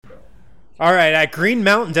All right, at Green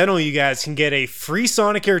Mountain Dental, you guys can get a free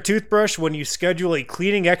Sonicare toothbrush when you schedule a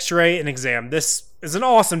cleaning, x-ray, and exam. This is an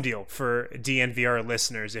awesome deal for DNVR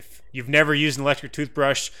listeners. If you've never used an electric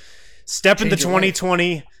toothbrush, step into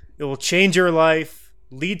 2020. It will change your life,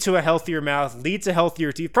 lead to a healthier mouth, lead to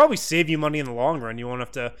healthier teeth, probably save you money in the long run. You won't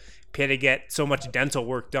have to pay to get so much dental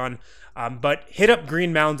work done. But hit up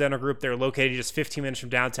Green Mountain Dental Group. They're located just 15 minutes from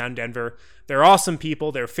downtown Denver. They're awesome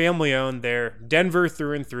people. They're family-owned. They're Denver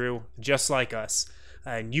through and through, just like us.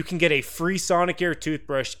 And you can get a free Sonicare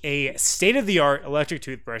toothbrush, a state-of-the-art electric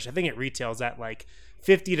toothbrush. I think it retails at like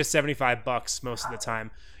 $50 to $75 most of the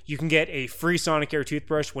time. You can get a free Sonicare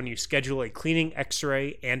toothbrush when you schedule a cleaning,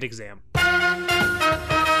 x-ray, and exam.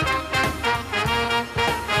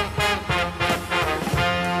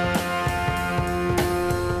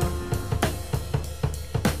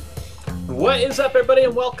 What is up, everybody,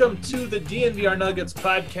 and welcome to the DNVR Nuggets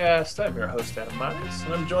podcast. I'm your host, Adam Myers,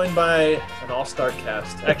 and I'm joined by an all-star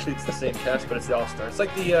cast. Actually, it's the same cast, but it's the all-star. It's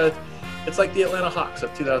like the Atlanta Hawks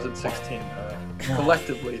of 2016.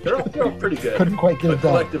 Collectively, they're all pretty good. Couldn't quite get it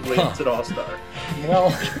done. Collectively, it's an all-star. Well,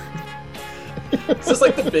 this is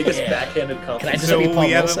like the biggest backhanded compliment. So we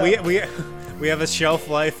have a shelf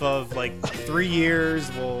life of like 3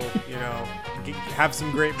 years. We'll have some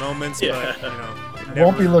great moments, but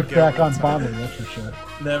won't be looked back on fondly, that's for sure.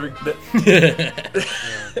 Never.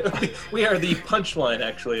 We are the punchline,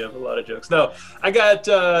 actually, of a lot of jokes. No, I got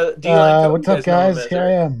D-Line. What's up, guys? Here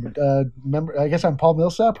I am. I guess I'm Paul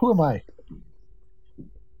Millsap. Who am I?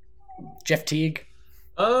 Jeff Teague.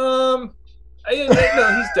 No,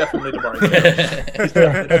 he's definitely DeMar. He's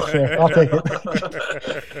definitely DeMar. I'll take it.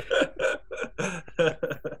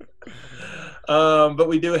 But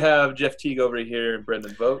we do have Jeff Teague over here and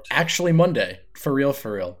Brendan Vogt. Actually, Monday. For real.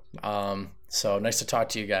 So nice to talk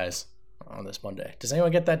to you guys on this Monday. Does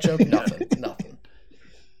anyone get that joke? Nothing.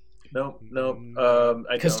 No.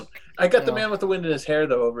 I don't. I got the man with the wind in his hair,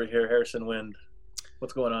 though, over here, Harrison Wind.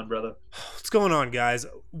 What's going on, brother? What's going on, guys?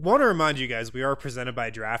 Want to remind you guys, we are presented by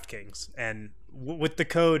DraftKings, and with the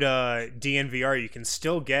code DNVR, you can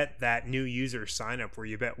still get that new user sign-up where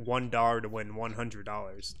you bet $1 to win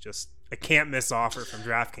 $100. Just a can't-miss offer from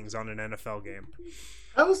DraftKings on an NFL game.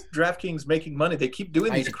 How is DraftKings making money? They keep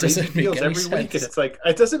doing these crazy doesn't make deals any every sense. week, and it's like,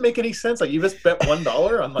 it doesn't make any sense. Like, you just bet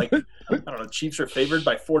 $1 on, like, I don't know, Chiefs are favored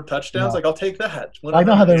by 4 touchdowns. No. Like, I'll take that. I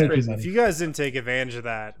know how they're making crazy. money. If you guys didn't take advantage of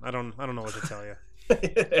that, I don't know what to tell you.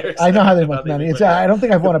 I know how they make money. I don't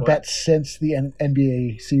think I've won a bet since the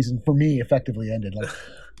NBA season, for me, effectively ended. Like,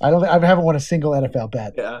 I haven't won a single NFL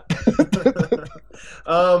bet. Yeah.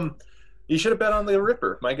 You should have bet on the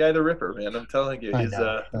Ripper. My guy, the Ripper, man. I'm telling you, he's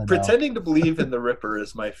pretending to believe in the Ripper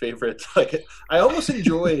is my favorite. Like, I almost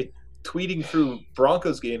enjoy tweeting through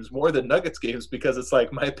Broncos games more than Nuggets games because it's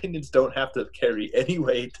like my opinions don't have to carry any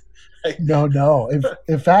weight. No.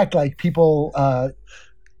 In fact, like, people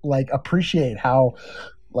appreciate how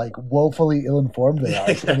woefully ill-informed they are,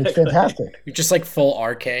 and it's fantastic. You're just like full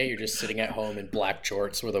RK. You're just sitting at home in black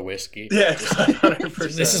shorts with a whiskey. Yeah,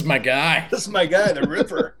 100%. This is my guy. This is my guy, the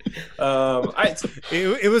Ripper.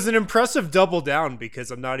 It was an impressive double down because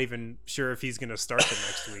I'm not even sure if he's going to start the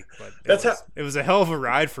next week. But it was a hell of a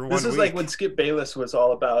ride for 1 week. This is like when Skip Bayless was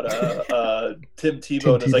all about Tim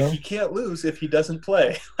Tebow, and it's like, he can't lose if he doesn't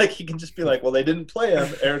play. Like, he can just be like, well, they didn't play him,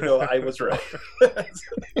 ergo I was right.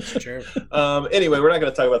 Sure. Anyway, we're not going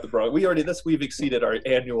to talk about the Broncos. We've exceeded our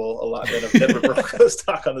annual allotment of Denver Broncos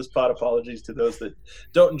talk on this pod. Apologies to those that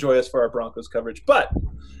don't enjoy us for our Broncos coverage, but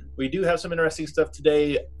we do have some interesting stuff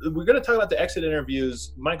today. We're going to talk about the exit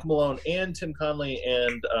interviews, Michael Malone and Tim Connelly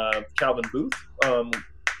and Calvin Booth.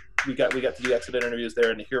 We got to do exit interviews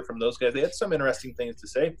there and to hear from those guys. They had some interesting things to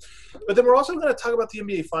say. But then we're also going to talk about the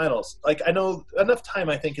NBA Finals. Like, I know enough time,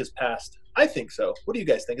 I think, has passed. I think so. What do you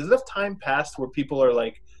guys think? Is enough time passed where people are,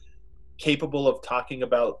 like, capable of talking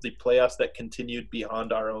about the playoffs that continued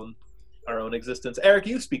beyond our own existence? Eric,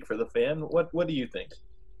 you speak for the fan. What do you think?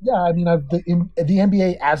 Yeah, I mean, the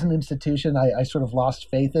NBA as an institution, I sort of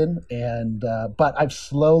lost faith in, and but I've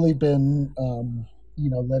slowly been,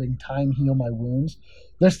 letting time heal my wounds.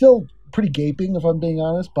 They're still pretty gaping, if I'm being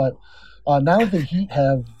honest, but now that the Heat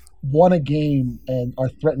have won a game and are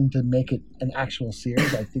threatened to make it an actual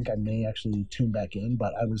series, I think I may actually tune back in.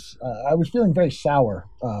 But I was feeling very sour.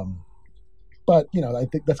 But, I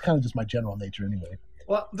think that's kind of just my general nature anyway.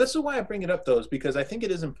 Well, this is why I bring it up, though, is because I think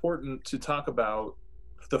it is important to talk about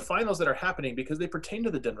the finals that are happening because they pertain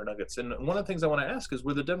to the Denver Nuggets. And one of the things I want to ask is,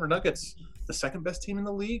 were the Denver Nuggets the second best team in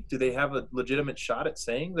the league? Do they have a legitimate shot at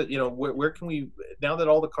saying that, where can we, now that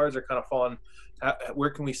all the cards are kind of fallen, where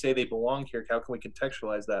can we say they belong here? How can we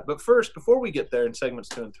contextualize that? But first, before we get there in segments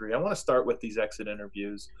 2 and 3, I want to start with these exit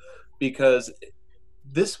interviews, because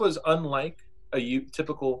this was unlike a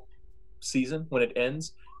typical season. When it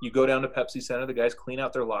ends, you go down to Pepsi Center, the guys clean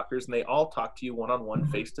out their lockers, and they all talk to you one-on-one,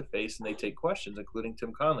 face-to-face, and they take questions, including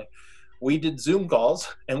Tim Connelly. We did Zoom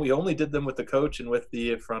calls, and we only did them with the coach and with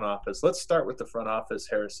the front office. Let's start with the front office,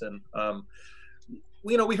 Harrison.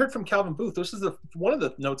 We heard from Calvin Booth. This is one of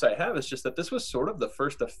the notes I have is just that this was sort of the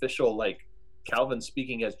first official, Calvin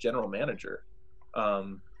speaking as general manager.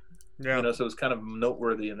 So it was kind of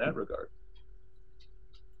noteworthy in that regard.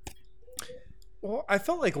 Well, I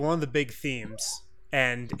felt like one of the big themes,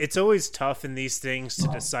 and it's always tough in these things to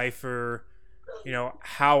decipher,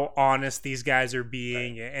 how honest these guys are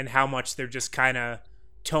being and how much they're just kind of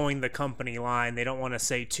towing the company line. They don't want to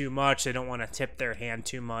say too much. They don't want to tip their hand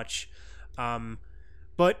too much.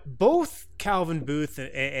 But both Calvin Booth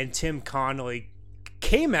and Tim Connelly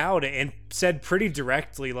came out and said pretty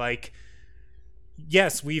directly,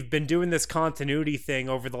 yes, we've been doing this continuity thing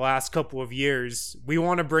over the last couple of years. We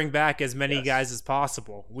want to bring back as many guys as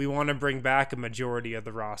possible. We want to bring back a majority of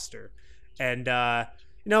the roster. And,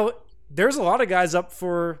 there's a lot of guys up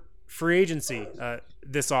for free agency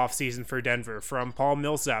this offseason for Denver, from Paul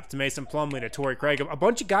Millsap to Mason Plumlee to Torrey Craig, a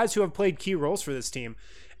bunch of guys who have played key roles for this team.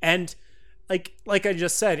 And like I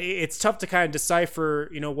just said, it's tough to kind of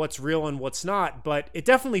decipher, what's real and what's not. But it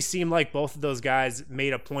definitely seemed like both of those guys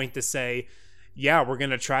made a point to say, yeah, we're going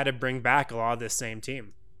to try to bring back a lot of this same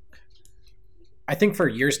team. I think for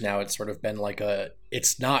years now, it's sort of been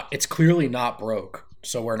it's clearly not broke.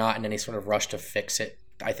 So we're not in any sort of rush to fix it,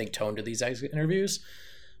 I think, tone to these exit interviews,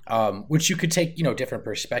 which you could take, different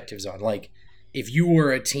perspectives on. If you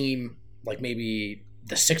were a team like maybe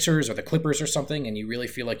the Sixers or the Clippers or something, and you really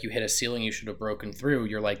feel like you hit a ceiling you should have broken through,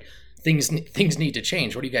 you're like, things need to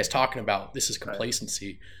change. What are you guys talking about? This is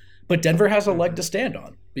complacency. But Denver has a leg to stand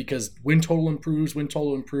on because win total improves,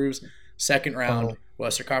 second round,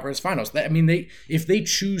 Western Conference Finals. If they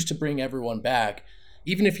choose to bring everyone back,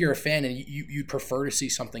 even if you're a fan and you prefer to see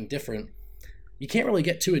something different, you can't really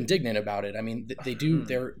get too indignant about it. They do.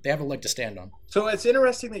 They have a leg to stand on. So it's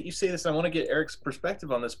interesting that you say this. I want to get Eric's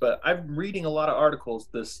perspective on this, but I'm reading a lot of articles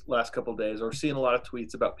this last couple of days, or seeing a lot of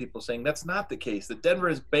tweets about people saying that's not the case. That Denver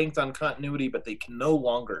is banked on continuity, but they can no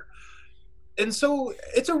longer. And so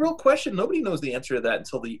it's a real question. Nobody knows the answer to that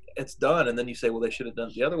until it's done, and then you say, well, they should have done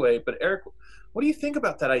it the other way. But Eric, what do you think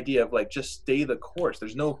about that idea of just stay the course?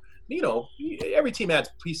 There's no, every team adds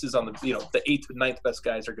pieces on the 8th and 9th best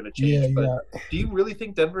guys are going to change. Do you really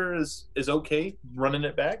think Denver is okay running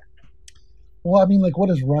it back? Well, what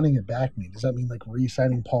does running it back mean? Does that mean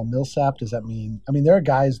re-signing Paul Millsap? Does that mean there are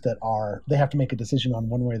guys that they have to make a decision on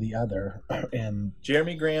one way or the other, and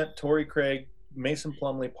Jeremy Grant, Torrey Craig, Mason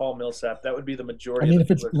Plumlee, Paul Millsap, that would be the majority. If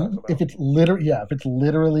it's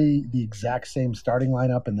literally the exact same starting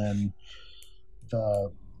lineup, and then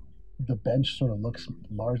the bench sort of looks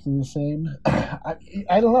largely the same.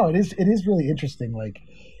 I don't know. It is really interesting.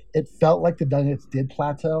 It felt like the Nuggets did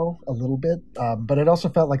plateau a little bit, but it also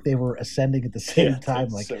felt like they were ascending at the same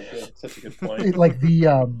time. So good. Such a good point.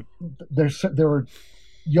 There were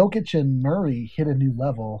Jokic and Murray hit a new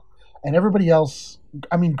level, and everybody else.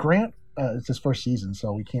 Grant. It's his first season,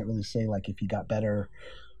 so we can't really say if he got better,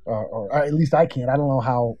 or at least I can't. I don't know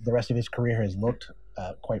how the rest of his career has looked,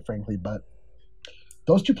 quite frankly. But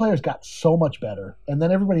those two players got so much better, and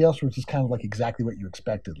then everybody else was just kind of exactly what you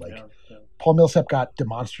expected. Paul Millsap got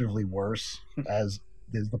demonstratively worse as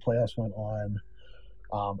the playoffs went on.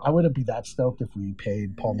 I wouldn't be that stoked if we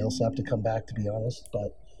paid Paul Millsap to come back, to be honest.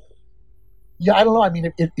 But yeah, I don't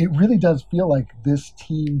know. It really does feel like this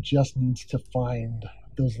team just needs to find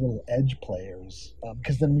those little edge players,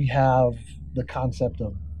 because then we have the concept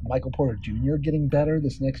of Michael Porter Jr. getting better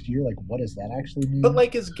this next year. What does that actually mean?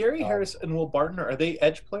 But is Gary Harris and Will Barton, are they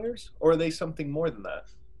edge players, or are they something more than that?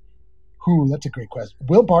 That's a great question.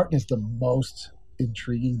 Will Barton is the most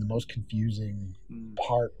intriguing, the most confusing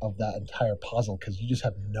part of that entire puzzle, because you just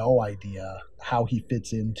have no idea how he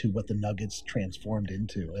fits into what the Nuggets transformed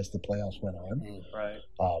into as the playoffs went on. Right.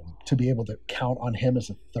 To be able to count on him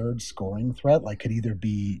as a third scoring threat, could either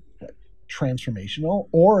be transformational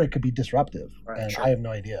or it could be disruptive. Right, and sure. I have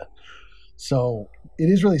no idea. So it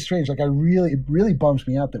is really strange. It really bums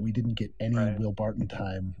me out that we didn't get any Will Barton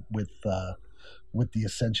time with the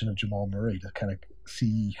ascension of Jamal Murray to kind of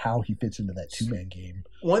see how he fits into that two-man game.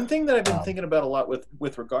 One thing that I've been thinking about a lot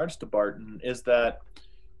with regards to Barton is that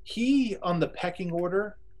he on the pecking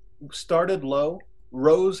order started low,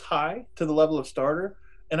 rose high to the level of starter,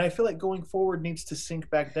 and I feel like going forward needs to sink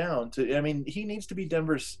back down to. I mean, he needs to be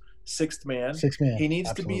Denver's sixth man. He needs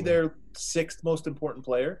absolutely. to be their sixth most important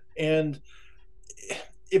player. And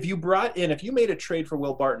if you made a trade for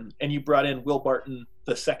Will Barton and you brought in Will Barton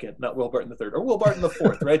the second, not Will Barton the third, or Will Barton the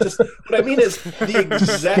fourth, right? Just what I mean is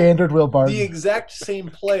standard Will Barton, the exact same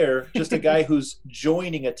player, just a guy who's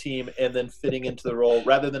joining a team and then fitting into the role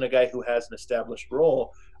rather than a guy who has an established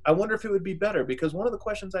role. I wonder if it would be better, because one of the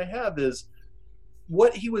questions I have is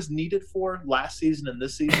what he was needed for last season and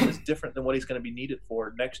this season is different than what he's going to be needed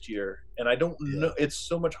for next year. And I don't know. It's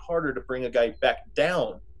so much harder to bring a guy back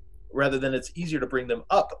down rather than it's easier to bring them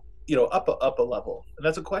up, up a level. And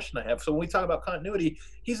that's a question I have. So when we talk about continuity,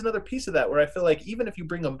 he's another piece of that where I feel like even if you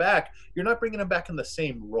bring him back, you're not bringing him back in the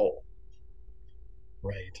same role.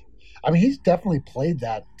 Right. I mean, he's definitely played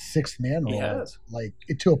that sixth man role, He has. like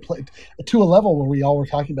to a level where we all were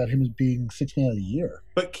talking about him as being sixth man of the year.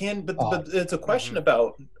 But it's a question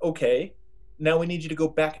about, okay, now we need you to go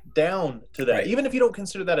back down to that. Right. Even if you don't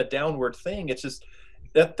consider that a downward thing, it's just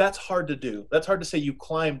that's hard to do. That's hard to say you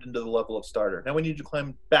climbed into the level of starter. Now we need you to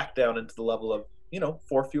climb back down into the level of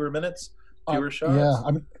 4 fewer minutes, fewer shots. Yeah,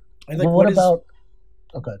 I mean, I think what about?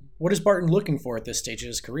 Okay, what is Barton looking for at this stage of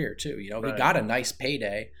his career too? He got a nice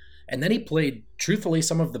payday, and then he played, truthfully,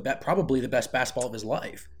 some of probably the best basketball of his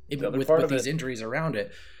life, even with these injuries around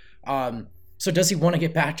it. So does he want to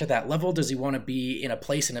get back to that level? Does he want to be in a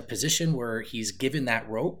place, in a position where he's given that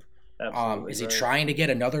rope? Is he trying to get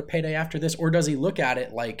another payday after this? Or does he look at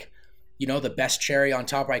it like, the best cherry on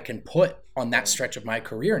top I can put on that stretch of my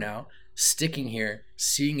career now, sticking here,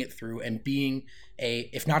 seeing it through, and being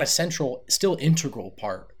if not a central, still integral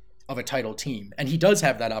part of a title team? And he does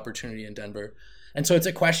have that opportunity in Denver. And so it's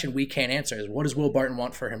a question we can't answer, is what does Will Barton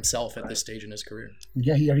want for himself at this stage in his career?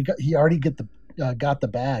 Yeah, he already got the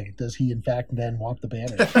bag. Does he in fact then want the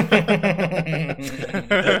banner?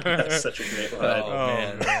 That's such a great line. Oh,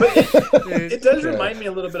 man. But it does remind me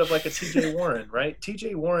a little bit of like a TJ Warren, right?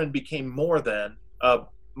 TJ Warren became more than a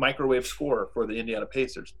microwave scorer for the Indiana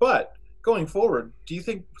Pacers. But going forward, do you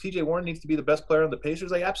think TJ Warren needs to be the best player on the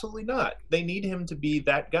Pacers? Like, absolutely not. They need him to be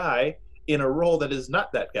that guy in a role that is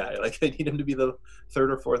not that guy. Like, they need him to be the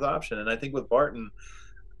third or fourth option. And I think with Barton,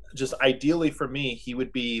 just ideally for me, he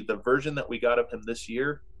would be the version that we got of him this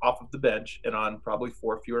year off of the bench and on probably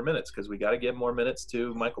 4 fewer minutes, because we got to give more minutes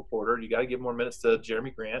to Michael Porter. You got to give more minutes to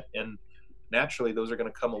Jeremy Grant. And naturally, those are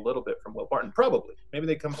going to come a little bit from Will Barton. Probably. Maybe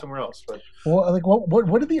they come somewhere else. But well, like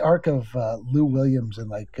what did the arc of Lou Williams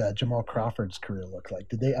and Jamal Crawford's career look like?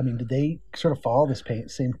 Did they sort of follow this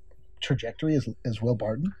same trajectory as Will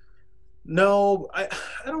Barton? No, I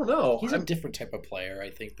don't know. He's a different type of player,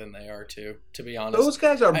 I think, than they are too, to be honest. Those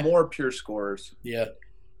guys are more pure scorers. Yeah.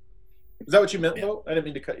 Is that what you meant, though? I didn't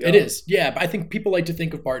mean to cut you off. It is, yeah. But I think people like to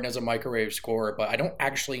think of Barton as a microwave scorer, but I don't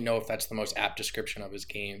actually know if that's the most apt description of his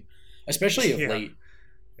game, especially of late.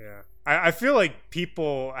 Yeah. I feel like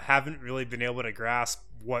people haven't really been able to grasp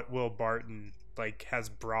what Will Barton has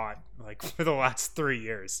brought for the last 3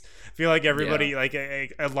 years. I feel like everybody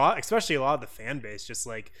a lot, especially a lot of the fan base, just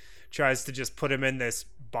tries to just put him in this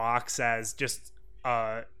box as just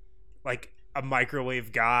a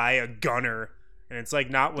microwave guy, a gunner, and it's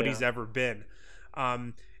not what he's ever been.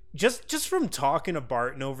 Just from talking to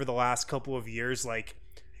Barton over the last couple of years,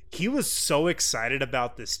 he was so excited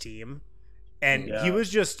about this team, and he was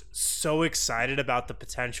just so excited about the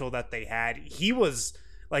potential that they had. He was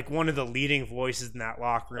one of the leading voices in that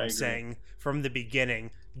locker room, saying from the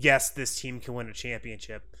beginning, yes, this team can win a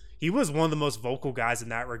championship. He was one of the most vocal guys in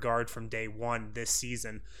that regard from day one this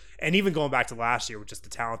season. And even going back to last year with just the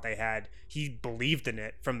talent they had, he believed in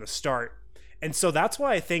it from the start. And so that's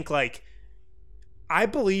why I think I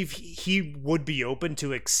believe he would be open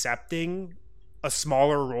to accepting a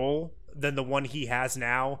smaller role than the one he has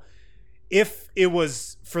now if it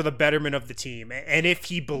was for the betterment of the team, and if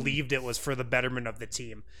he believed it was for the betterment of the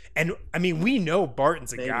team. And I mean, we know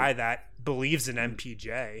Barton's a guy that believes in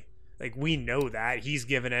MPJ. We know that. He's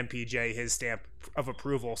given MPJ his stamp of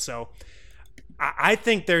approval. So I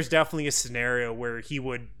think there's definitely a scenario where he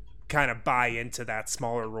would kind of buy into that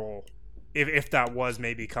smaller role if that was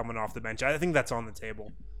maybe coming off the bench. I think that's on the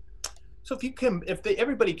table. So if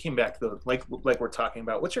everybody came back, though, like we're talking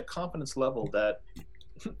about, what's your confidence level that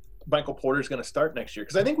Michael Porter is going to start next year?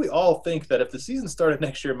 Because I think we all think that if the season started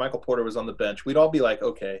next year and Michael Porter was on the bench, we'd all be like,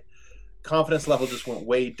 okay, confidence level just went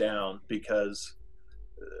way down because –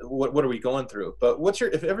 what are we going through? But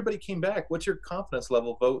if everybody came back, what's your confidence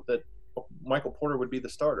level vote that Michael Porter would be the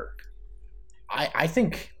starter? I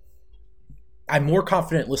think I'm more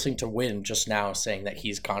confident listening to Wynn just now saying that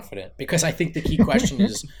he's confident, because I think the key question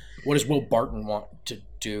is, what does Will Barton want to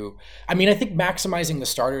do? I mean, I think maximizing the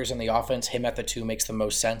starters and the offense, him at the 2 makes the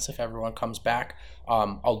most sense if everyone comes back,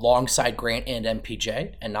 alongside Grant and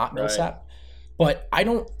MPJ and not Millsap. Right. But I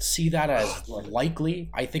don't see that as likely.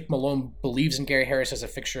 I think Malone believes in Gary Harris as a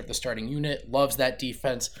fixture of the starting unit, loves that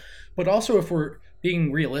defense. But also, if we're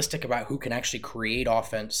being realistic about who can actually create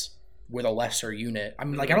offense with a lesser unit, I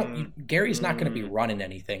mean, Gary's not going to be running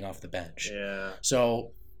anything off the bench. Yeah.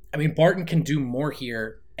 So, I mean, Barton can do more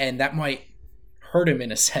here, and that might hurt him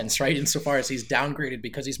in a sense, right? Insofar as he's downgraded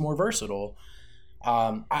because he's more versatile.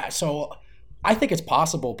 So I think it's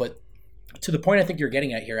possible, but to the point I think you're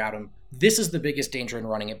getting at here, Adam, this is the biggest danger in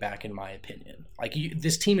running it back, in my opinion. Like,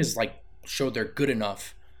 this team is showed they're good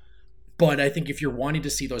enough, but I think if you're wanting to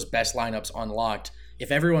see those best lineups unlocked,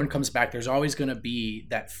 if everyone comes back, there's always going to be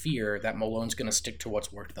that fear that Malone's going to stick to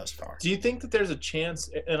what's worked thus far. Do you think that there's a chance,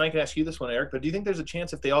 and I can ask you this one, Eric, but do you think there's a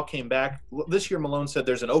chance if they all came back? This year, Malone said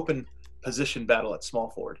there's an open position battle at small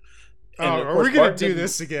forward. Are we going to do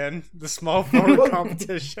this again? The small forward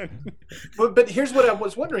competition? But here's what I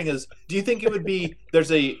was wondering is, do you think it would be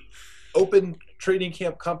there's a open training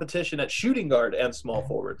camp competition at shooting guard and small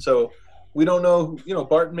forward? So we don't know,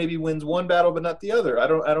 Barton maybe wins one battle but not the other. I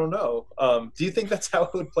don't know. Do you think that's how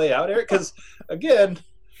it would play out, Eric? Because, again,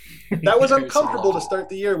 that was uncomfortable to start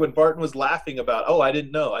the year when Barton was laughing about, I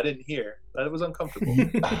didn't know, I didn't hear. That was uncomfortable.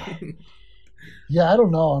 Yeah, I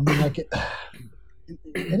don't know. I mean,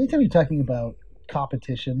 anytime you're talking about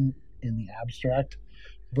competition in the abstract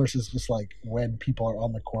versus just when people are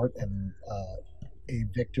on the court and a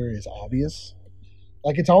victor is obvious,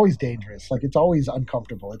 it's always dangerous. It's always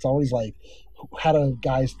uncomfortable. It's always how do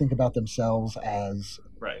guys think about themselves as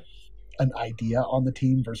an idea on the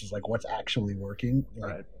team versus what's actually working.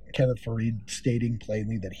 Kenneth Fareed stating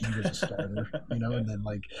plainly that he was a starter, and then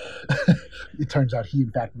it turns out he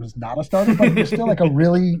in fact was not a starter, but he was still a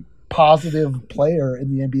really positive player in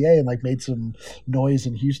the NBA and made some noise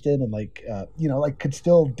in Houston and could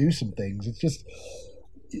still do some things. It's just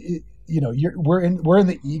we're in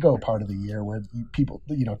the ego part of the year where people,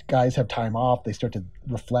 guys have time off. They start to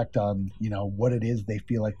reflect on, what it is they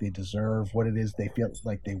feel like they deserve, what it is they feel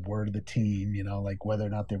like they were to the team, whether or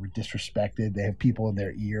not they were disrespected. They have people in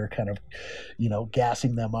their ear kind of,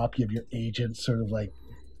 gassing them up. You have your agent sort of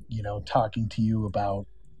talking to you about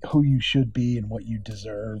who you should be and what you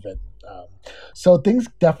deserve. And so things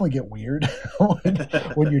definitely get weird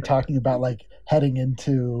when you're talking about heading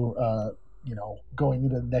into, going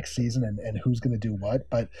into the next season and who's going to do what.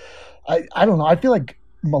 But I don't know. I feel like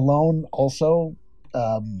Malone also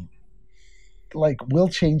will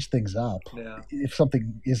change things up. Yeah. If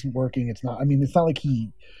something isn't working, it's not. I mean, it's not like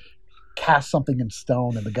he cast something in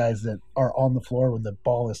stone and the guys that are on the floor when the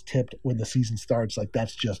ball is tipped when the season starts,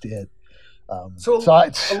 that's just it. A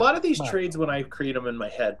lot of these trades, when I create them in my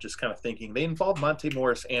head, just kind of thinking, they involve Monte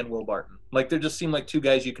Morris and Will Barton. They just seem like two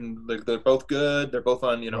guys you can. They're both good. They're both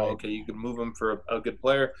on. Okay, you can move them for a good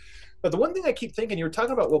player. But the one thing I keep thinking, you were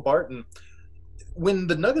talking about Will Barton. When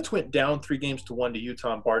the Nuggets went down 3-1 to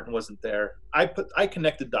Utah and Barton wasn't there, I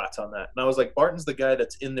connected dots on that, and I was like, Barton's the guy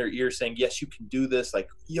that's in their ear saying, yes, you can do this.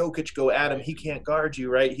 Jokic, go at him. He can't guard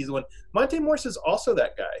you, right? He's the one. Monte Morris is also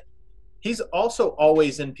that guy. He's also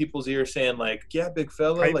always in people's ears saying, yeah, big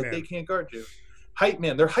fella, they can't guard you. Hype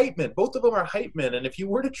man. They're hype men. Both of them are hype men. And if you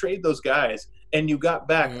were to trade those guys and you got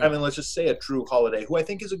back, I mean, let's just say a Drew Holiday, who I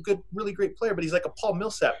think is a good, really great player, but he's like a Paul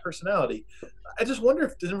Millsap personality. I just wonder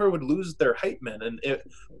if Denver would lose their hype men. And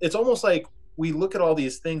it's almost like we look at all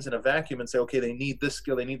these things in a vacuum and say, okay, they need this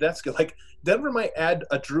skill, they need that skill. Denver might add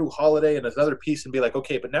a Drew Holiday and another piece and be like,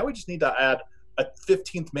 okay, but now we just need to add a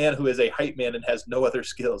 15th man who is a hype man and has no other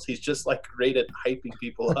skills. He's just great at hyping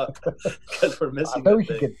people up because we're missing. I bet we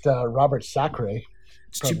could get Robert Sacre.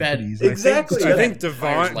 It's too bad. Exactly. I think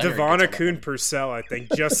Devon Akun Purcell, I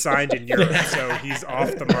think, just signed in Europe, so he's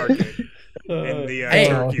off the market in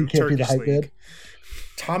the Turkish league.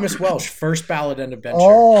 Thomas Welsh, first ballot end of bencher.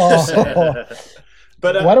 Oh.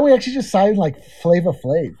 But why don't we actually just sign Flava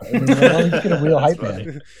Flav? I mean, why don't we just get a real hype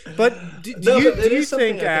man? But do you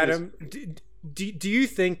think, Adam? Do you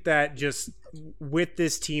think that just with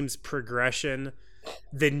this team's progression,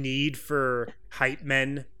 the need for hype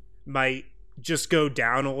men might just go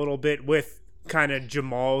down a little bit with kind of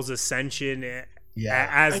Jamal's ascension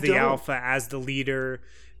as the alpha, as the leader?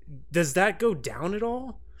 Does that go down at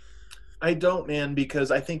all? I don't, man,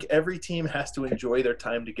 because I think every team has to enjoy their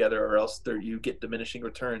time together, or else you get diminishing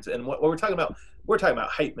returns. And what we're talking about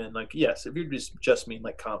hype, man. Like, yes, if you're just mean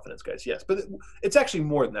like confidence guys, yes, but it's actually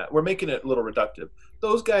more than that. We're making it a little reductive.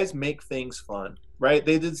 Those guys make things fun, right?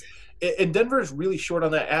 And Denver is really short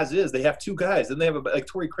on that as is. They have two guys, and they have like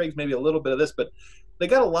Torrey Craig's maybe a little bit of this, but they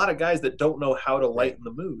got a lot of guys that don't know how to lighten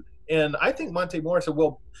the mood. And I think Monte Morris,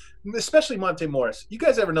 especially Monte Morris. You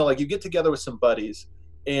guys ever know, like, you get together with some buddies,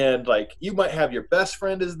 and like you might have your best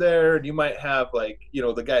friend is there, and you might have like,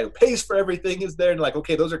 the guy who pays for everything is there, and like,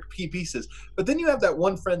 okay, those are key pieces. But then you have that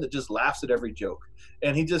one friend that just laughs at every joke,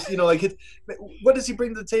 and he just what does he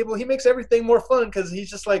bring to the table? He makes everything more fun because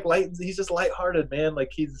he's just like he's just lighthearted, man.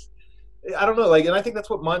 Like I don't know, like, and I think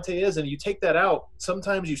that's what Monte is. And you take that out,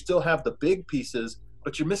 sometimes you still have the big pieces,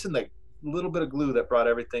 but you're missing that little bit of glue that brought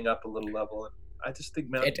everything up a little level. And I just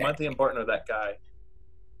think Monte and Barton are that guy.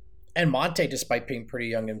 And Monte, despite being pretty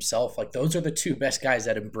young himself, like, those are the two best guys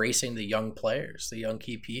at embracing the young players, the young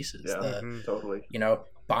key pieces. Yeah, totally.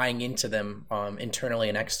 Buying into them internally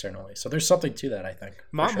and externally. So there's something to that, I think.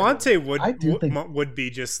 Monte would be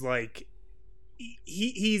just like,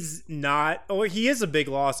 he's not, or he is a big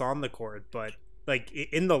loss on the court, but like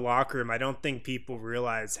in the locker room, I don't think people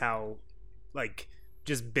realize how like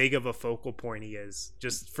just big of a focal point he is,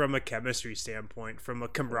 just from a chemistry standpoint, from a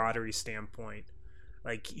camaraderie standpoint.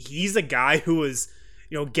 Like, he's a guy who was,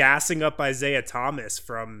 gassing up Isaiah Thomas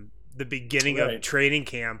from the beginning of training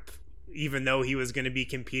camp, even though he was going to be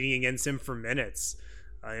competing against him for minutes.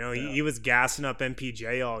 He was gassing up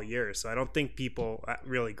MPJ all year, so I don't think people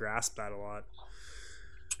really grasp that a lot.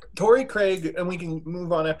 Torrey Craig, and we can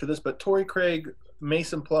move on after this, but Torrey Craig,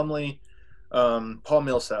 Mason Plumlee, Paul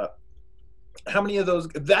Millsap. How many of those?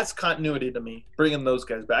 That's continuity to me, bringing those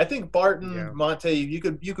guys back. I think Barton, Monte, you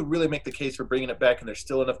could really make the case for bringing it back, and there's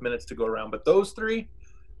still enough minutes to go around. But those three,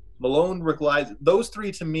 Malone, Rick Lies, those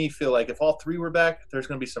three to me feel like if all three were back, there's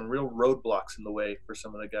going to be some real roadblocks in the way for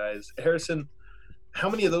some of the guys. Harrison, how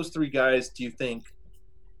many of those three guys do you think?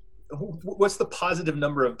 What's the positive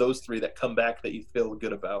number of those three that come back that you feel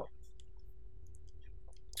good about?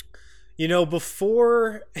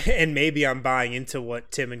 Before, and maybe I'm buying into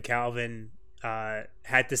what Tim and Calvin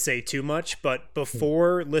had to say too much, but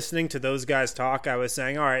before listening to those guys talk, I was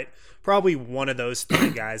saying, all right, probably one of those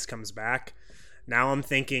three guys comes back. Now I'm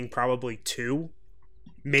thinking probably two,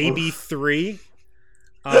 maybe three.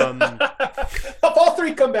 If all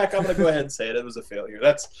three come back, I'm going to go ahead and say it. It was a failure.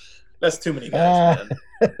 That's too many guys,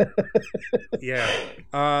 man.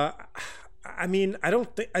 Yeah. I mean,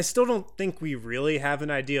 I still don't think we really have an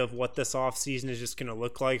idea of what this offseason is just going to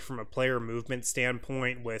look like from a player movement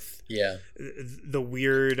standpoint with the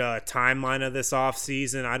weird timeline of this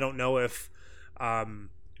offseason. I don't know if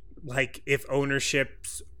if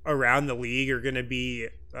ownerships around the league are going to be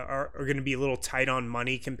a little tight on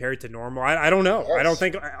money compared to normal. I don't know. Yes. I don't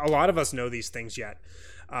think a lot of us know these things yet.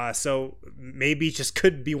 So maybe it just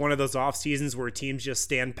could be one of those off seasons where teams just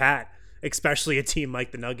stand pat, especially a team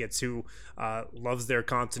like the Nuggets who loves their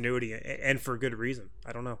continuity and for good reason.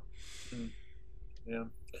 I don't know. Yeah.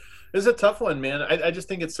 This is a tough one, man. I just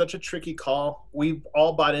think it's such a tricky call. We've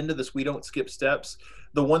all bought into this. We don't skip steps.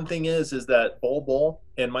 The one thing is that Bol Bol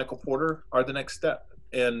and Michael Porter are the next step.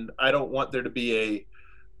 And I don't want there to be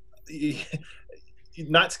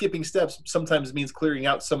not skipping steps sometimes means clearing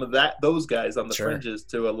out some of those guys on the fringes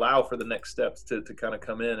to allow for the next steps to kind of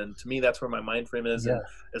come in. And to me, that's where my mind frame is. Yeah. And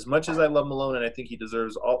as much as I love Malone and I think he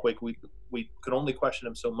deserves all, like we could only question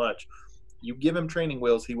him so much. You give him training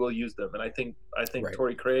wheels, he will use them. And I think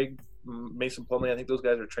Torrey Craig, Mason Plumlee, I think those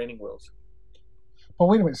guys are training wheels. But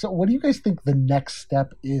wait a minute. So what do you guys think the next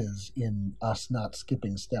step is in us not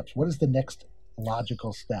skipping steps? What is the next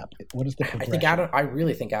logical step? What is the progression? I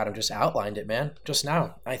really think Adam just outlined it, man, just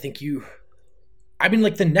now. The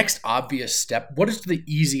next obvious step, what is the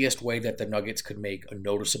easiest way that the Nuggets could make a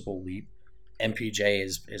noticeable leap? MPJ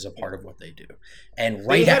is a part of what they do. And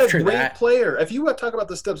right after that, they had a great player. If you want to talk about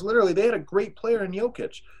the steps, literally, they had a great player in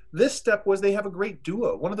Jokic. This step was they have a great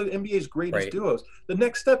duo, one of the NBA's greatest duos. The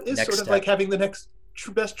next step is like having the next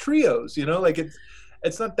best trios, like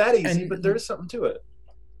it's not that easy, but there is something to it.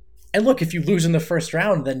 And look, if you lose in the first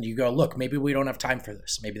round, then you go, look, maybe we don't have time for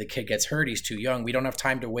this. Maybe the kid gets hurt, he's too young. We don't have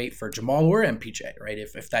time to wait for Jamal or MPJ, right?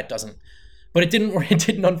 If that doesn't, but it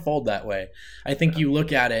didn't unfold that way. I think you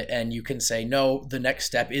look at it and you can say, no, the next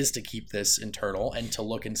step is to keep this internal and to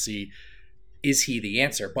look and see, is he the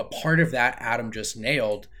answer? But part of that Adam just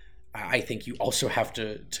nailed. I think you also have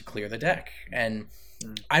to clear the deck. And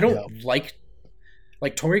I don't like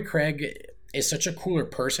Torrey Craig. is such a cooler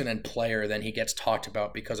person and player than he gets talked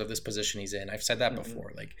about because of this position he's in. I've said that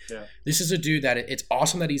before. Like, this is a dude that it's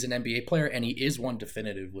awesome that he's an NBA player, and he is one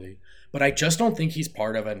definitively. But I just don't think he's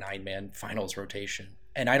part of a 9-man finals rotation.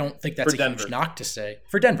 And I don't think that's a huge knock to say.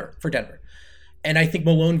 For Denver. And I think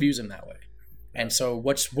Malone views him that way. And so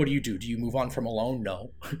what do you do? Do you move on from Malone?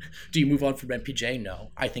 No. Do you move on from MPJ?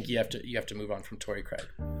 No. I think you have to move on from Torrey Craig.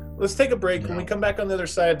 Let's take a break. When we come back on the other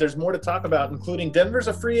side, there's more to talk about, including Denver's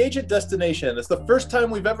a free agent destination. It's the first time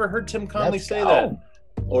we've ever heard Tim Connelly say that.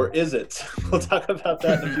 Or is it? We'll talk about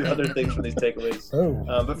that and a few other things from these takeaways.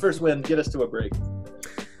 But first, Win, get us to a break.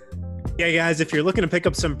 Yeah, guys, if you're looking to pick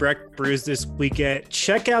up some Breck brews this weekend,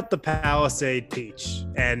 check out the Palisade Peach.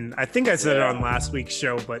 And I think I said it on last week's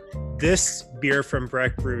show, but this beer from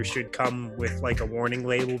Breck Brew should come with like a warning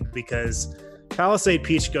label because Palisade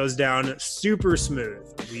Peach goes down super smooth.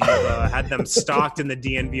 We've had them stocked in the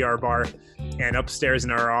DNVR bar and upstairs in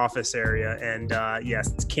our office area. And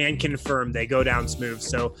yes, can confirm they go down smooth.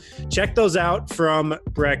 So check those out from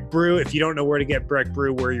Breck Brew. If you don't know where to get Breck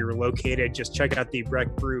Brew, where you're located, just check out the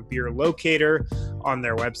Breck Brew beer locator on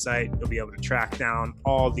their website. You'll be able to track down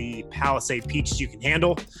all the Palisade Peaches you can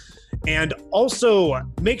handle. And also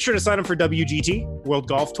make sure to sign up for WGT, World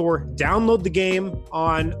Golf Tour. Download the game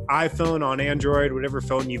on iPhone, on Android, whatever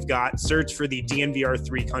phone you've got. Search for the DNVR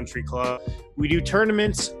 3 Country Club. We do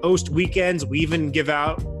tournaments, host weekends. We even give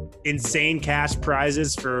out insane cash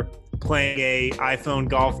prizes for playing a iPhone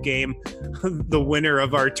golf game. The winner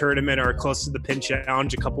of our tournament, our Close to the Pin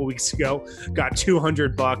challenge a couple weeks ago, got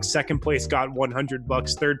 $200. Second place got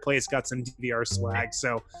 $100. Third place got some DVR swag.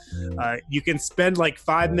 So you can spend like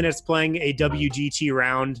 5 minutes playing a WGT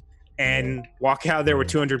round and walk out there with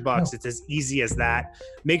 $200. It's as easy as that.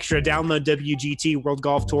 Make sure to download WGT World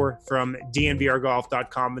Golf Tour from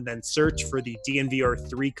DNVRgolf.com and then search for the DNVR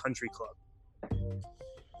 3 Country Club.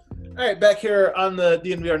 All right, back here on the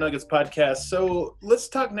DNVR Nuggets podcast. So let's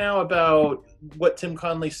talk now about what Tim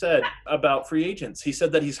Connelly said about free agents. He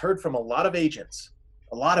said that he's heard from a lot of agents.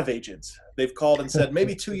 They've called and said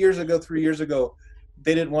maybe 2 years ago, 3 years ago,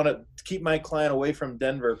 they didn't want to keep my client away from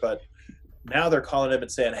Denver, but now they're calling him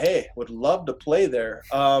and saying, hey, would love to play there.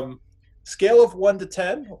 Scale of 1 to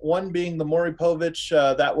 10, 1 being the Maury Povich,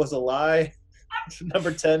 that was a lie.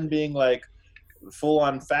 Number 10 being like full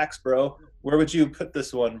on facts, bro. Where would you put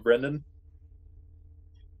this one, Brendan?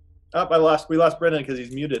 We lost Brendan because he's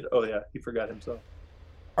muted. Oh, yeah, he forgot himself.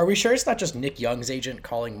 Are we sure it's not just Nick Young's agent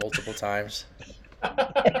calling multiple times?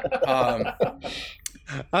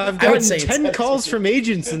 I've gotten 10 calls from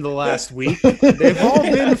agents in the last week. They've all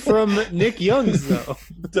been from Nick Young's, though.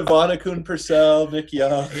 Devonakun Purcell, Nick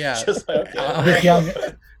Young. Yeah. Just like,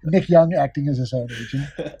 okay. Nick Young acting as his own agent.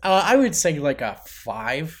 I would say like a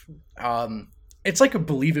 5. It's like a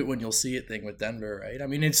believe it when you'll see it thing with Denver, right? I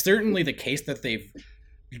mean, it's certainly the case that they've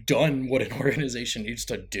done what an organization needs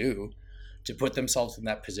to do to put themselves in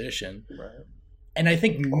that position. Right. And I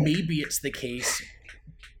think maybe it's the case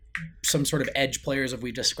some sort of edge players, if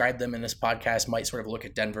we describe them in this podcast, might sort of look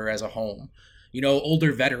at Denver as a home. You know,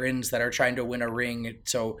 older veterans that are trying to win a ring.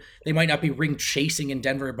 So they might not be ring chasing in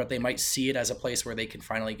Denver, but they might see it as a place where they can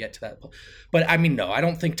finally get to that. But I mean, no, I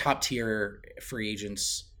don't think top tier free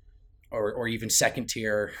agents or even second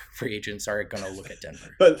tier free agents are going to look at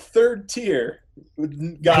Denver. But third tier,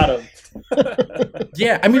 got him.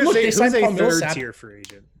 Yeah, I mean, look, they signed Paul third Millsap. tier free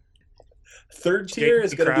agent. Third tier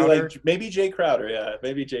is going to be like maybe Jay Crowder. Yeah,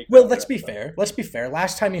 maybe Jay Crowder. Well, let's be fair.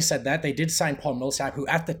 Last time he said that, they did sign Paul Millsap, who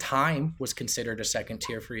at the time was considered a second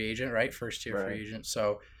tier free agent, right? First tier free agent.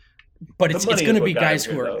 So, but it's going to be guys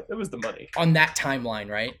who are it was the money on that timeline,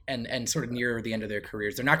 right? And sort of near the end of their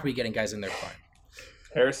careers. They're not going to be getting guys in their prime.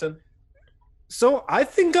 Harrison? So I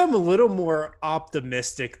think I'm a little more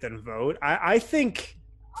optimistic than Vogt. I think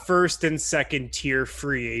first and second tier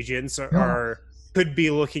free agents could be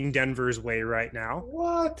looking Denver's way right now.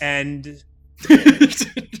 What? And first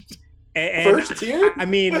tier? I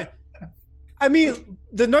mean,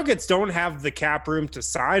 the Nuggets don't have the cap room to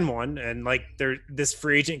sign one, and like this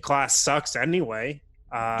free agent class sucks anyway.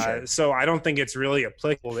 Sure. So I don't think it's really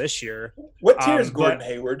applicable this year. What tier is Gordon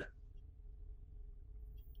Hayward?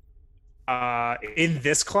 In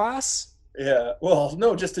this class? Yeah. Well,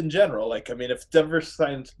 no, just in general. Like, I mean, if Denver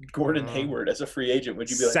signed Gordon Hayward as a free agent, would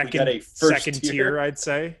you be like, we got a first tier? I'd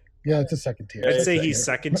say. Yeah, it's a second tier. I'd say he's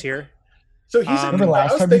second tier. So he's. I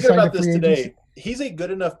was thinking about this today. Agency? He's a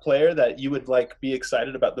good enough player that you would like be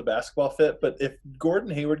excited about the basketball fit. But if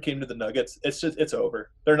Gordon Hayward came to the Nuggets, it's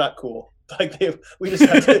over. They're not cool. Like we just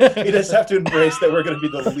have to embrace that we're going to be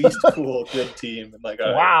the least cool good team. And like,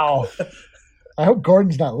 wow. I hope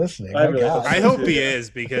Gordon's not listening. I hope he is,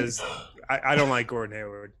 because I don't like Gordon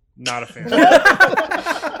Hayward. Not a fan.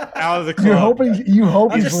 Out of the club. You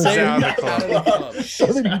hope I'm he's just saying, listening out of the club. out of the club. so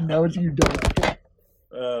that he knows you don't like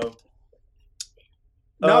it.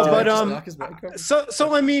 No, Uh, but Just knock his mic over.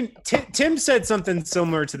 so I mean, Tim said something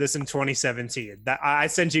similar to this in 2017. That I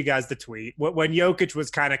sent you guys the tweet when Jokic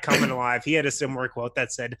was kind of coming alive. He had a similar quote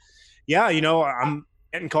that said, "Yeah, I'm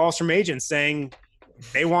getting calls from agents saying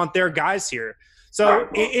they want their guys here." So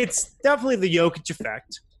it's definitely the Jokic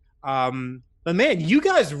effect. But man, you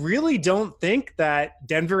guys really don't think that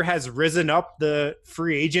Denver has risen up the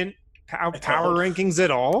free agent power rankings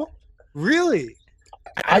at all? Really?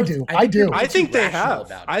 I do. I think they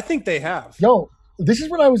have. I think they have. Yo, this is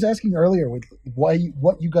what I was asking earlier with what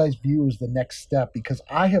you guys view as the next step, because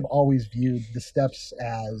I have always viewed the steps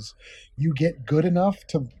as you get good enough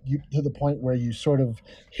to the point where you sort of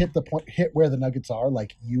hit where the Nuggets are,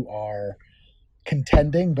 like you are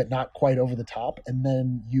contending but not quite over the top, and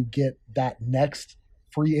then you get that next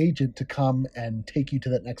free agent to come and take you to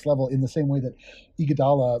that next level in the same way that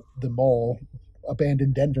Iguodala, the Mole,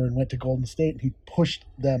 abandoned Denver and went to Golden State, and he pushed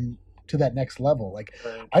them to that next level. Like,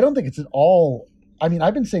 Right. I don't think it's at all. I mean,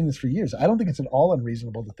 I've been saying this for years. I don't think it's at all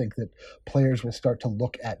unreasonable to think that players will start to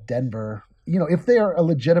look at Denver. If they are a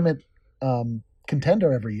legitimate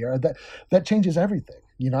contender every year, that changes everything.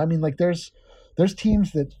 I mean, like there's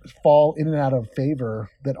teams that fall in and out of favor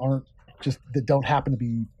that don't happen to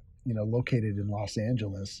be located in Los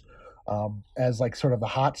Angeles. As like sort of the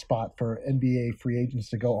hot spot for NBA free agents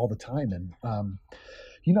to go all the time. And,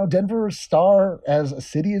 Denver's star as a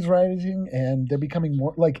city is rising, and they're becoming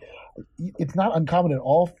more like, it's not uncommon at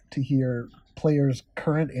all to hear players,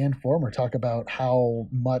 current and former, talk about how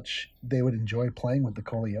much they would enjoy playing with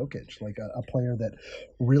Nikola Jokic, like a player that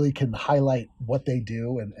really can highlight what they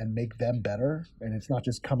do and make them better. And it's not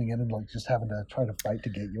just coming in and like just having to try to fight to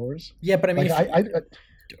get yours. Yeah, but I mean, like,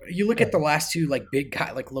 you look at the last two like big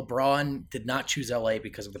guys, like LeBron did not choose LA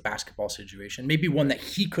because of the basketball situation. Maybe one that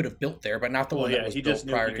he could have built there, but not the one that was built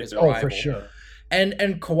prior to his arrival. Oh, for sure. And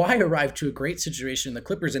Kawhi arrived to a great situation in the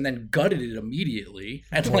Clippers and then gutted it immediately.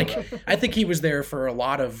 And like, I think he was there for a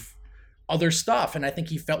lot of other stuff, and I think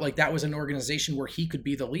he felt like that was an organization where he could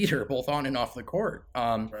be the leader both on and off the court.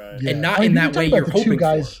 And not in that way you're hoping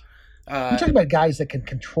for. You're talking about guys that can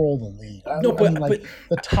control the league. But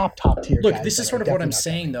the top tier. Look, guys this is that sort of are what I'm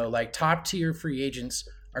definitely saying, though. Like, top tier free agents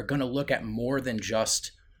are going to look at more than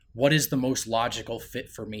just what is the most logical fit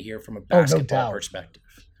for me here from a basketball perspective.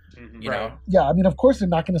 You know? Yeah, I mean, of course, they're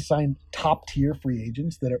not going to sign top tier free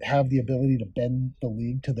agents that have the ability to bend the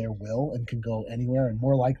league to their will and can go anywhere, and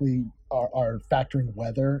more likely are factoring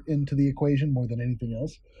weather into the equation more than anything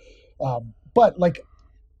else. But like,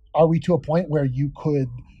 are we to a point where you could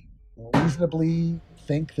reasonably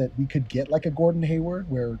think that we could get like a Gordon Hayward,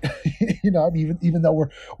 where I mean, even though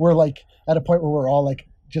we're like at a point where we're all like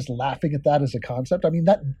just laughing at that as a concept. I mean,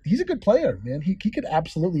 that he's a good player, man. He could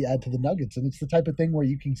absolutely add to the Nuggets, and it's the type of thing where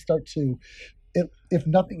you can start to, if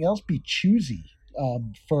nothing else, be choosy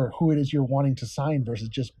for who it is you're wanting to sign versus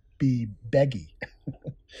just be beggy.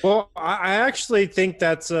 Well, I actually think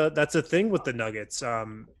that's a thing with the Nuggets.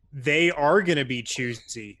 They are going to be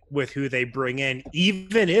choosy with who they bring in,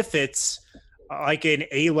 even if it's like an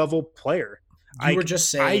A-level player. You were just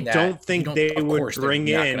saying I don't think they would bring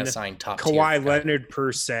in Kawhi Leonard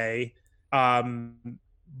per se,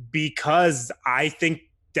 because I think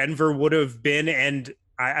Denver would have been, and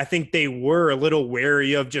I think they were a little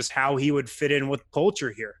wary of just how he would fit in with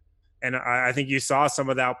culture here. And I think you saw some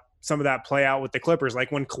of that play out with the Clippers,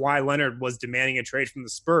 like when Kawhi Leonard was demanding a trade from the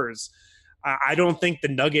Spurs. I don't think the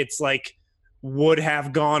Nuggets would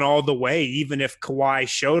have gone all the way, even if Kawhi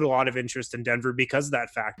showed a lot of interest in Denver because of that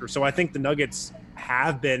factor. So I think the Nuggets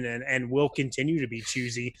have been and will continue to be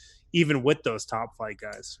choosy, even with those top flight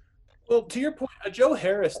guys. Well, to your point, Joe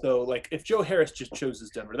Harris, though, like if Joe Harris just chooses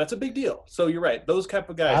Denver, that's a big deal. So you're right. Those type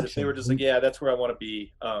of guys, if they were just like, yeah, that's where I want to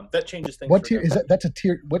be, that changes things. What tier is that? That's a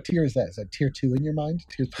tier. What tier is that? Is that tier 2 in your mind?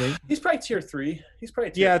 Tier 3? He's probably tier 3.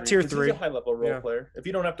 Tier 3. He's a high level role player. If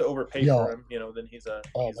you don't have to overpay for him, then he's a.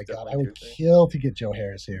 Oh my god, I would kill to get Joe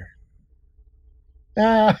Harris here.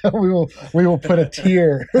 We will put a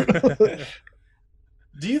tier.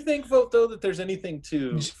 Do you think, Vote, though, that there's anything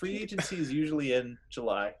to free agency is usually in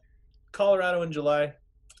July? Colorado in July,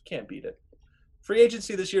 can't beat it. Free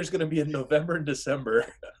agency this year is going to be in November and December.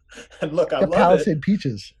 And look, I love Palisade it.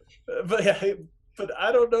 Peaches. But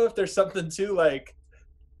I don't know if there's something to like.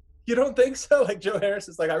 You don't think so? Like Joe Harris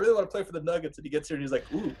is like, I really want to play for the Nuggets, and he gets here and he's like,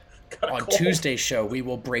 ooh. On Tuesday's show, we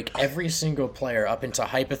will break every single player up into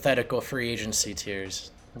hypothetical free agency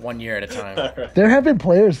tiers, 1 year at a time. Right. There have been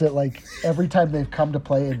players that like every time they've come to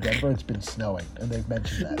play in Denver, it's been snowing, and they've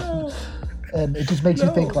mentioned that. And it just makes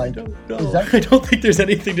you think like, is that? I don't think there's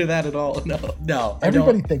anything to that at all. No.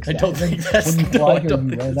 Everybody thinks that. I don't think that's when you fly here I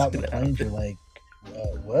and you land out the planes, you're like,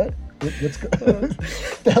 what?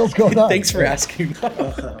 The hell's going on? Thanks for asking. All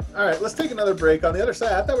right, let's take another break. On the other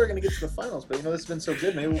side, I thought we were going to get to the finals, but this has been so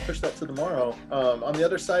good. Maybe we'll push that to tomorrow. On the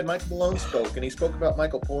other side, Michael Malone spoke, and he spoke about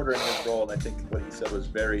Michael Porter and his role, and I think what he said was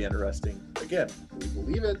very interesting. Again, do we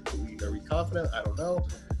believe it? Are we confident? I don't know,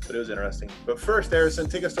 but it was interesting. But first, Harrison,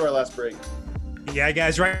 take us to our last break. Yeah,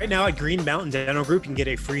 guys, right now at Green Mountain Dental Group, you can get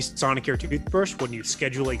a free Sonicare toothbrush when you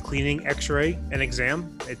schedule a cleaning, x-ray, and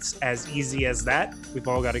exam. It's as easy as that. We've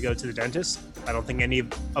all got to go to the dentist. I don't think any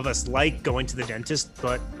of us like going to the dentist,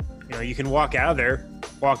 but you can walk out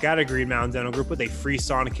of Green Mountain Dental Group with a free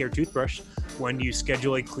Sonicare toothbrush when you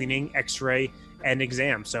schedule a cleaning, x-ray, and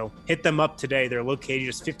exam. So hit them up today. They're located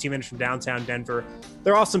just 15 minutes from downtown Denver.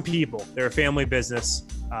 They're awesome people. They're a family business.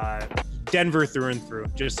 Denver through and through,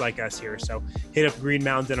 just like us here. So hit up Green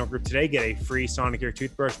Mountain Dental Group today. Get a free Sonicare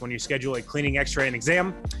toothbrush when you schedule a cleaning, x-ray, and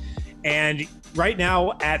exam. And right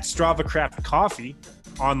now at Strava Craft Coffee,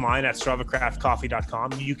 online at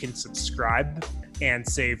StravaCraftCoffee.com, you can subscribe and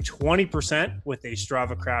save 20% with a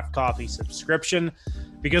Strava Craft Coffee subscription,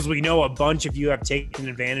 because we know a bunch of you have taken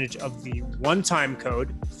advantage of the one-time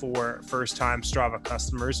code for first-time Strava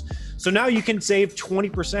customers. So now you can save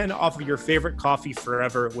 20% off of your favorite coffee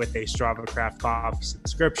forever with a Strava Craft Coffee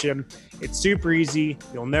subscription. It's super easy.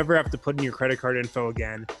 You'll never have to put in your credit card info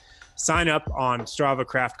again. Sign up on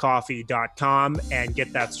StravaCraftCoffee.com and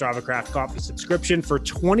get that Strava Craft Coffee subscription for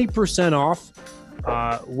 20% off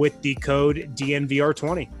with the code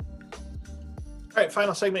DNVR20. All right,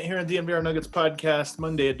 final segment here on DNVR Nuggets podcast,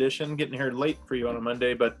 Monday edition. Getting here late for you on a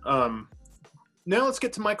Monday, but now let's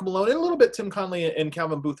get to Michael Malone and a little bit Tim Connelly and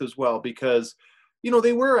Calvin Booth as well, because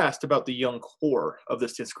they were asked about the young core of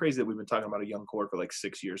this. It's crazy that we've been talking about a young core for like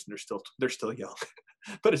 6 years and they're still young,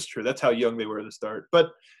 but it's true. That's how young they were at the start.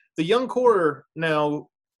 But the young core now,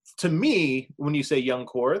 to me, when you say young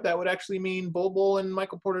core, that would actually mean Bol Bol and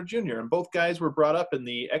Michael Porter Jr. And both guys were brought up in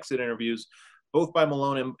the exit interviews, both by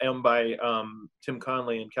Malone and by Tim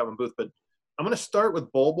Connelly and Calvin Booth. But I'm going to start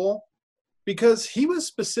with Bol Bol because he was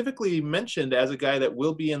specifically mentioned as a guy that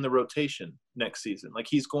will be in the rotation next season. Like,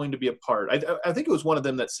 he's going to be a part. I think it was one of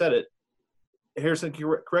them that said it. Harrison, can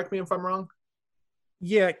you correct me if I'm wrong?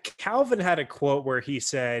 Yeah, Calvin had a quote where he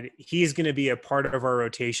said he's going to be a part of our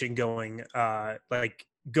rotation going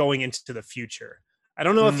into the future. I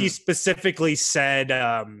don't know if he specifically said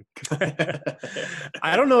I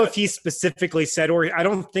don't know if he specifically said, or I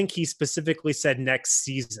don't think he specifically said next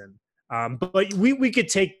season. But we could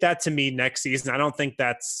take that to mean next season. I don't think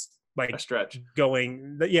that's like a stretch.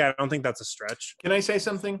 I don't think that's a stretch. Can I say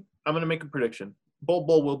something? I'm going to make a prediction. Bol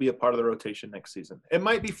Bol will be a part of the rotation next season. It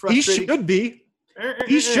might be frustrating. He should be.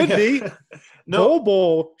 He should be. No. Bol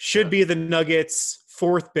Bol should be the Nuggets'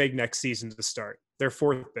 fourth big next season to start. Their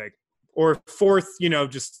fourth big. Or fourth,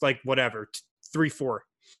 just like whatever, 3-4.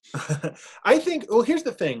 I think, well, here's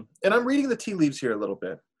the thing, and I'm reading the tea leaves here a little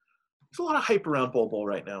bit. There's a lot of hype around Bol Bol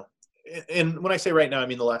right now. And when I say right now, I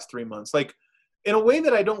mean the last 3 months. Like, in a way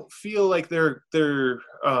that I don't feel like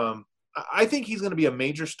I think he's going to be a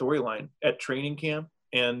major storyline at training camp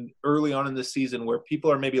and early on in this season, where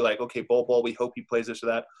people are maybe like, okay, Bol Bol, we hope he plays this or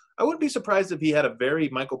that. I wouldn't be surprised if he had a very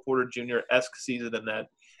Michael Porter Jr.-esque season in that,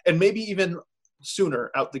 and maybe even sooner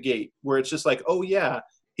out the gate, where it's just like, oh yeah,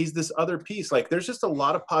 he's this other piece. Like, there's just a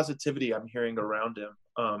lot of positivity I'm hearing around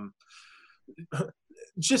him.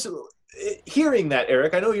 Just hearing that,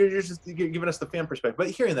 Eric, I know you're just giving us the fan perspective, but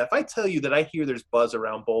hearing that, if I tell you that I hear there's buzz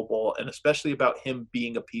around Bol Bol, and especially about him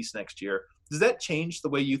being a piece next year, does that change the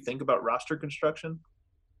way you think about roster construction?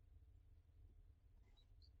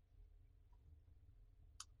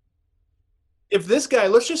 If this guy,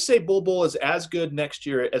 let's just say Bol Bol is as good next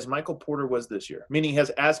year as Michael Porter was this year, meaning he has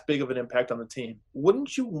as big of an impact on the team,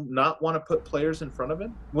 wouldn't you not want to put players in front of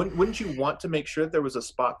him? Wouldn't you want to make sure that there was a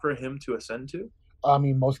spot for him to ascend to? I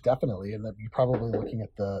mean, most definitely, and that you're probably looking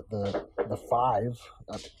at the five.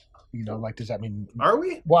 Like, does that mean? Are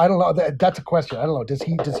we? Well, I don't know. That's a question. I don't know. Does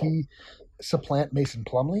he supplant Mason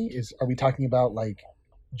Plumlee? Are we talking about like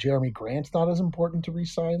Jeremy Grant's not as important to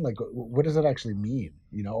re-sign? Like, what does that actually mean?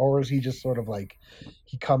 Or is he just sort of like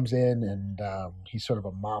he comes in and he's sort of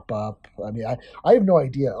a mop up? I mean, I have no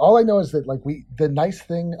idea. All I know is that like the nice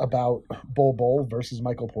thing about Bol Bol versus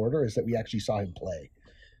Michael Porter is that we actually saw him play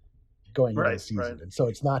going into the season. Right. And so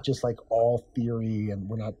it's not just like all theory, and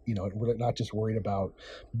we're not just worried about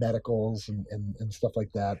medicals and stuff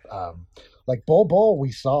like that. Like Bol Bol,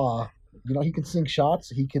 we saw, he can sink shots.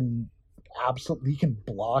 He can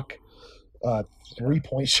block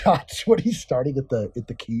 3-point shots when he's starting at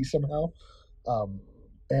the key somehow.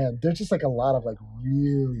 And there's just like a lot of like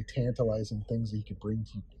really tantalizing things that you could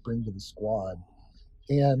bring to the squad.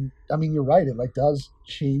 And I mean, you're right. It like does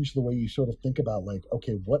change the way you sort of think about like,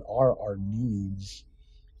 okay, what are our needs?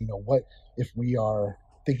 What if we are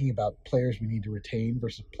thinking about players we need to retain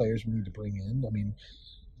versus players we need to bring in? I mean,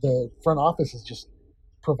 the front office has just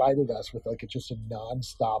provided us with like just a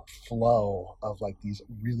nonstop flow of like these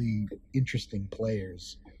really interesting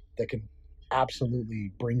players that can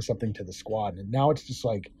absolutely bring something to the squad. And now it's just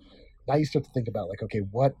like, now you start to think about like, okay,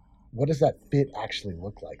 what does that fit actually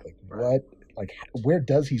look like? Like where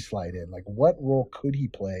does he slide in? Like what role could he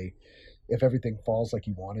play if everything falls like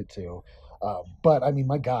you want it to? But I mean,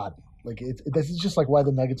 my God, like this is just like why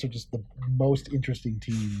the Nuggets are just the most interesting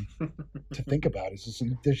team to think about. It's just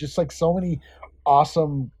there's just like so many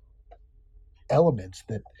awesome elements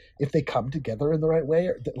that if they come together in the right way,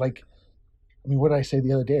 like, I mean, what did I say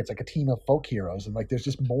the other day? It's like a team of folk heroes, and like there's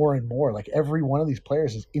just more and more. Like every one of these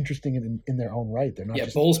players is interesting in their own right. They're not. Yeah,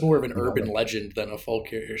 Bol's more of an urban legend than a folk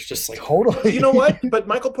hero. It's just like totally. You know what? But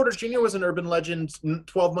Michael Porter Jr. was an urban legend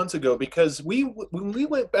 12 months ago because when we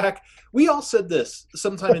went back, we all said this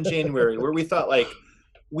sometime in January where we thought like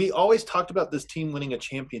we always talked about this team winning a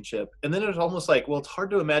championship, and then it was almost like, well, it's hard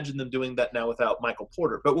to imagine them doing that now without Michael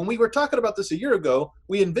Porter. But when we were talking about this a year ago,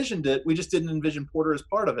 we envisioned it. We just didn't envision Porter as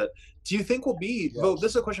part of it. Do you think we'll be? Yes. Well,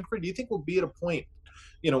 this is a question for you. Do you think we'll be at a point,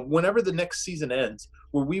 whenever the next season ends,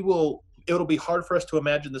 where it'll be hard for us to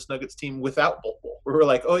imagine this Nuggets team without Bol Bol? Where we're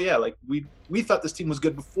like, oh yeah, like we thought this team was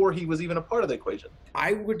good before he was even a part of the equation.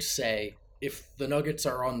 I would say if the Nuggets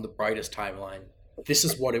are on the brightest timeline, this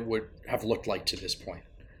is what it would have looked like to this point.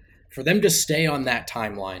 For them to stay on that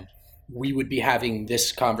timeline, we would be having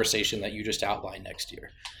this conversation that you just outlined next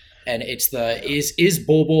year. And it's is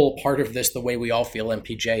Bol Bol part of this the way we all feel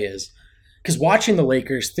MPJ is? Because watching the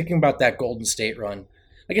Lakers, thinking about that Golden State run,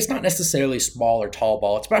 like it's not necessarily small or tall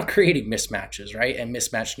ball. It's about creating mismatches, right? And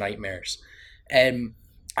mismatched nightmares. And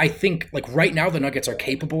I think like right now the Nuggets are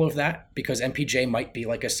capable of that because MPJ might be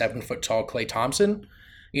like a 7-foot tall Klay Thompson.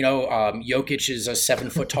 Jokic is a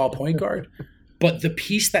 7-foot tall point guard. But the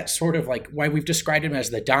piece that sort of like why we've described him as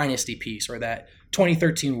the dynasty piece or that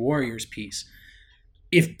 2013 Warriors piece,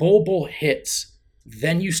 if Bol Bol hits,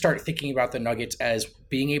 then you start thinking about the Nuggets as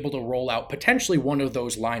being able to roll out potentially one of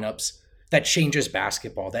those lineups that changes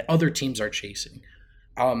basketball, that other teams are chasing.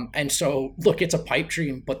 And so, look, it's a pipe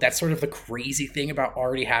dream, but that's sort of the crazy thing about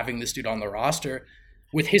already having this dude on the roster.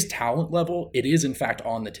 With his talent level, it is in fact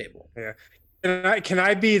on the table. Yeah. Can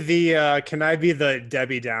I be the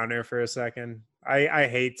Debbie Downer for a second? I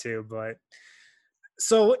hate to, but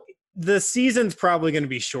so the season's probably going to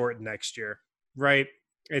be short next year, right?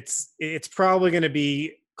 It's probably going to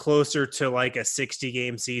be closer to like a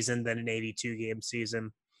 60-game season than an 82-game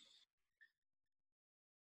season.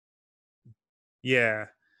 Yeah.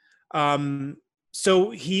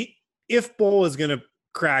 So if Bol is going to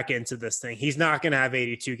crack into this thing, he's not going to have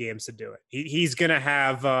 82 games to do it. He's going to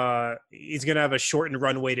have a shortened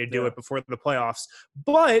runway to do it before the playoffs.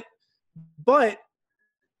 But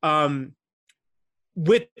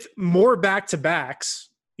with more back-to-backs,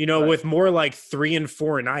 right, with more like 3 and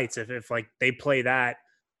 4 nights, if like they play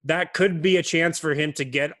that could be a chance for him to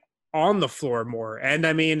get on the floor more. And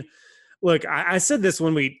I mean, look, I said this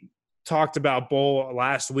when we talked about Bol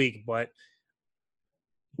last week, but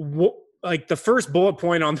like the first bullet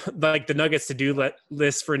point on like the Nuggets to-do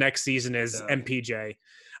list for next season is MPJ.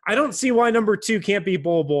 I don't see why number 2 can't be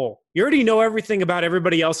Bol Bol. You already know everything about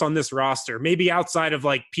everybody else on this roster, maybe outside of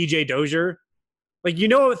like PJ Dozier. Like you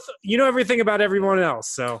know everything about everyone else.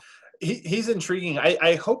 So he's intriguing.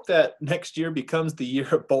 I hope that next year becomes the year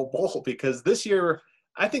of Bol Bol because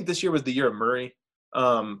I think this year was the year of Murray.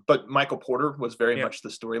 But Michael Porter was very much the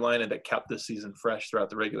storyline, and it kept this season fresh throughout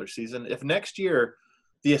the regular season. If next year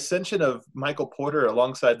the ascension of Michael Porter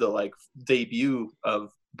alongside the like debut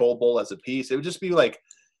of Bol Bol as a piece, it would just be like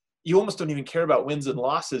you almost don't even care about wins and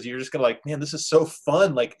losses. You're just gonna like, man, this is so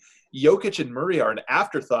fun. Like Jokic and Murray are an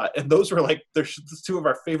afterthought, and those were like they're 2 of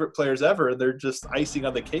our favorite players ever, and they're just icing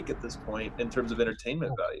on the cake at this point in terms of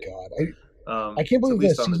entertainment value. God, I can't believe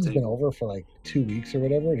this season's been over for like 2 weeks or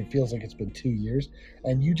whatever, and it feels like it's been 2 years.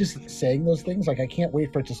 And you just saying those things, like I can't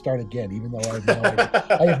wait for it to start again, even though I have no idea.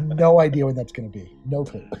 I have no idea when that's going to be. No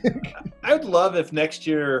clue. I would love if next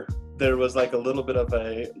year there was like a little bit of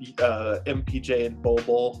a MPJ and Bol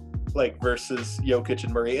Bol like versus Jokic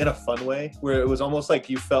and Murray in a fun way, where it was almost like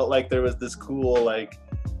you felt like there was this cool like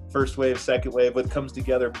first wave, second wave, what comes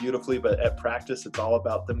together beautifully, but at practice it's all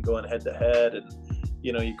about them going head to head, and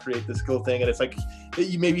you create this cool thing, and it's like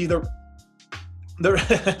you maybe either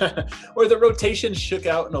Or the rotation shook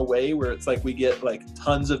out in a way where it's like we get like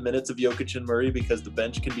tons of minutes of Jokic and Murray because the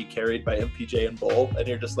bench can be carried by MPJ and Bol, and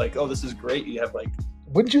you're just like, oh, this is great. You have like,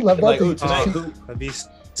 wouldn't you love that? like,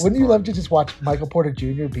 Wouldn't you love to just watch Michael Porter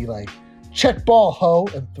Jr. be like, check ball, ho,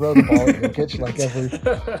 and throw the ball at Jokic like every.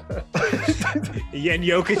 Yeah, and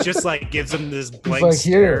Jokic just like gives him this blank like,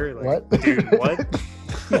 stare. here, like, what? Dude, what?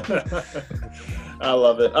 I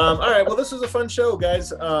love it. All right, well, this was a fun show,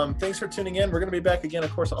 guys. Thanks for tuning in. We're going to be back again,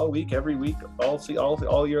 of course, all week, every week,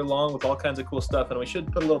 all year long with all kinds of cool stuff. And we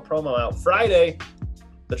should put a little promo out Friday.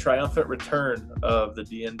 The triumphant return of the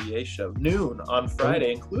DNVR show, noon on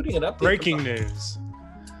Friday, including an update. Breaking news.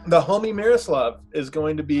 The homie Miroslav is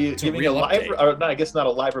going to be giving a live, or no, I guess not a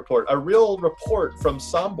live report, a real report from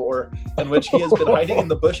Sombor, in which he has been hiding in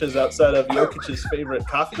the bushes outside of Jokic's favorite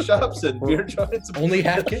coffee shops and beer joints. Only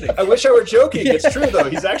half kidding. I wish I were joking. Yeah. It's true though.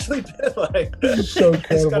 He's actually been like, so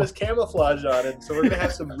he's got his camouflage on, and so we're gonna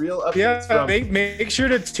have some real updates. Yeah, make sure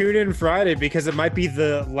to tune in Friday because it might be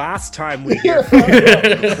the last time we hear from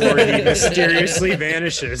him before he mysteriously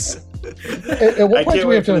vanishes. At what I point can't do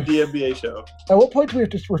we wait have for to? the DNVR show. At what point do we have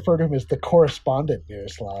to refer to him as the correspondent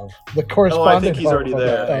Miroslav? The correspondent. I think he's already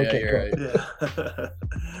there. Okay, you're cool. right.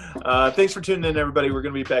 Yeah. Thanks for tuning in, everybody. We're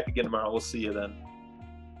going to be back again tomorrow. We'll see you then.